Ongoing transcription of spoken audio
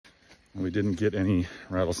We didn't get any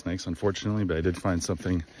rattlesnakes, unfortunately, but I did find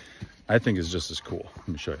something I think is just as cool. Let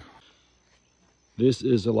me show you. This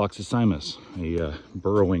is a Loxoscimus, a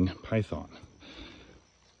burrowing python.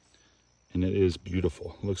 And it is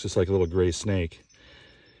beautiful. It looks just like a little gray snake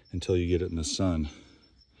until you get it in the sun.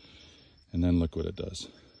 And then look what it does.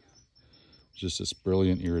 Just this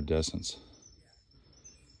brilliant iridescence.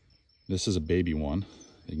 This is a baby one.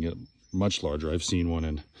 You can get much larger. I've seen one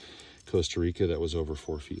in Costa Rica that was over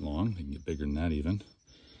 4 feet long. You can get bigger than that even.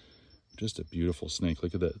 Just a beautiful snake.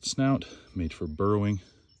 Look at that snout, made for burrowing.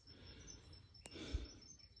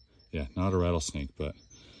 Yeah, not a rattlesnake, but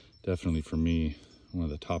definitely for me, one of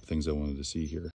the top things I wanted to see here.